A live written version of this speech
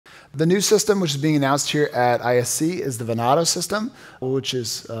The new system, which is being announced here at ISC, is the Venado system, which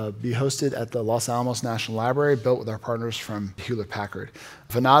is be hosted at the Los Alamos National Library, built with our partners from Hewlett-Packard.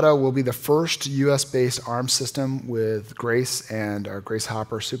 Venado will be the first US-based ARM system with Grace and our Grace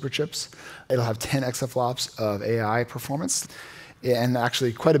Hopper superchips. It'll have 10 exaflops of AI performance, and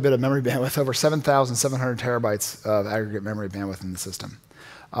actually quite a bit of memory bandwidth, over 7,700 terabytes of aggregate memory bandwidth in the system.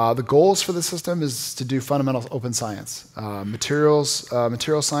 The goals for the system is to do fundamental open science, material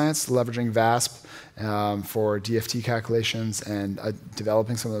science, leveraging VASP for DFT calculations and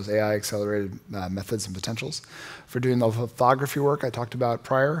developing some of those AI accelerated methods and potentials. For doing the lithography work I talked about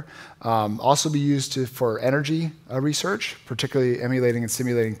prior. Also be used for energy research, particularly emulating and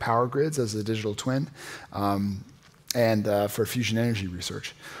simulating power grids as a digital twin. And for fusion energy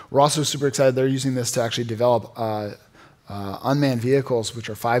research. We're also super excited they're using this to actually develop unmanned vehicles, which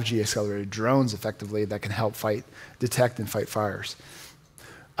are 5G accelerated drones effectively that can help detect and fight fires.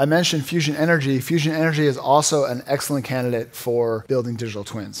 I mentioned fusion energy. Fusion energy is also an excellent candidate for building digital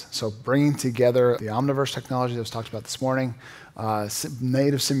twins. So bringing together the Omniverse technology that was talked about this morning,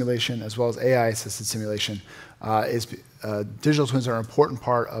 native simulation, as well as AI-assisted simulation, digital twins are an important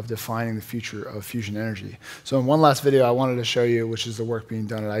part of defining the future of fusion energy. So in one last video I wanted to show you, which is the work being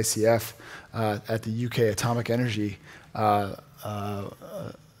done at ICF at the UK Atomic Energy,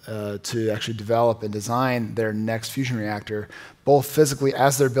 to actually develop and design their next fusion reactor, both physically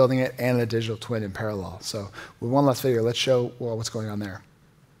as they're building it and a digital twin in parallel. So with one last video, let's show what's going on there.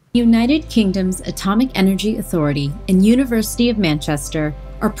 United Kingdom's Atomic Energy Authority and University of Manchester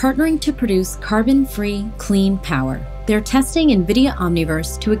are partnering to produce carbon-free, clean power. They're testing Nvidia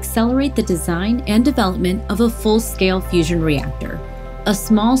Omniverse to accelerate the design and development of a full-scale fusion reactor, a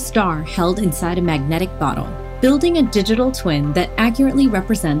small star held inside a magnetic bottle. Building a digital twin that accurately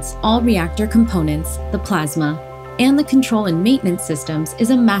represents all reactor components, the plasma, and the control and maintenance systems is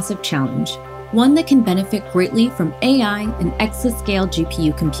a massive challenge, one that can benefit greatly from AI and exascale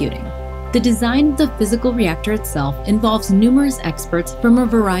GPU computing. The design of the physical reactor itself involves numerous experts from a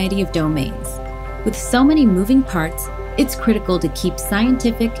variety of domains. With so many moving parts, it's critical to keep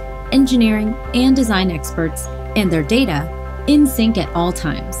scientific, engineering, and design experts and their data in sync at all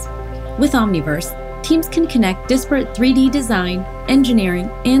times. With Omniverse, teams can connect disparate 3D design, engineering,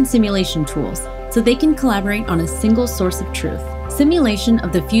 and simulation tools so they can collaborate on a single source of truth. Simulation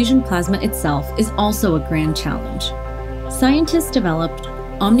of the fusion plasma itself is also a grand challenge. Scientists developed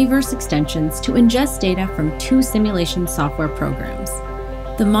Omniverse extensions to ingest data from 2 simulation software programs.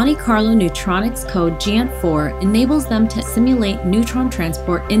 The Monte Carlo Neutronics code GANT4 enables them to simulate neutron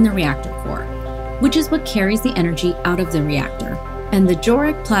transport in the reactor core, which is what carries the energy out of the reactor. And the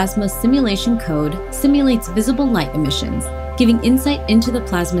Joric Plasma Simulation Code simulates visible light emissions, giving insight into the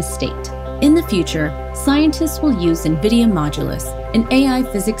plasma state. In the future, scientists will use Nvidia Modulus, an AI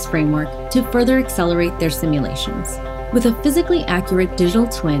physics framework, to further accelerate their simulations. With a physically accurate digital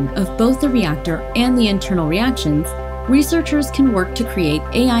twin of both the reactor and the internal reactions, researchers can work to create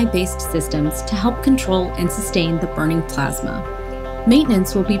AI-based systems to help control and sustain the burning plasma.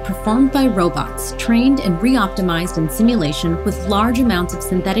 Maintenance will be performed by robots trained and re-optimized in simulation with large amounts of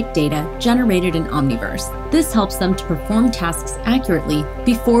synthetic data generated in Omniverse. This helps them to perform tasks accurately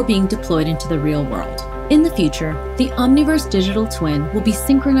before being deployed into the real world. In the future, the Omniverse digital twin will be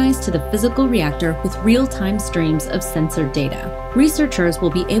synchronized to the physical reactor with real-time streams of sensor data. Researchers will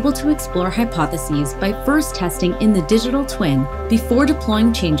be able to explore hypotheses by first testing in the digital twin before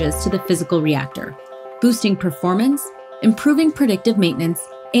deploying changes to the physical reactor, boosting performance, improving predictive maintenance,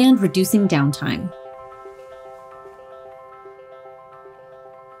 and reducing downtime.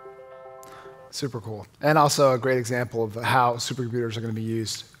 Super cool. And also a great example of how supercomputers are going to be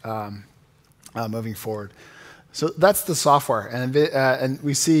used moving forward. So that's the software. And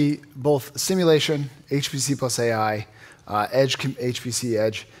we see both simulation, HPC plus AI, HPC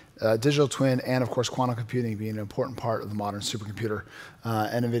edge, digital twin, and of course quantum computing being an important part of the modern supercomputer.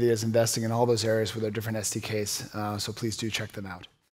 And Nvidia is investing in all those areas with their different SDKs, so please do check them out.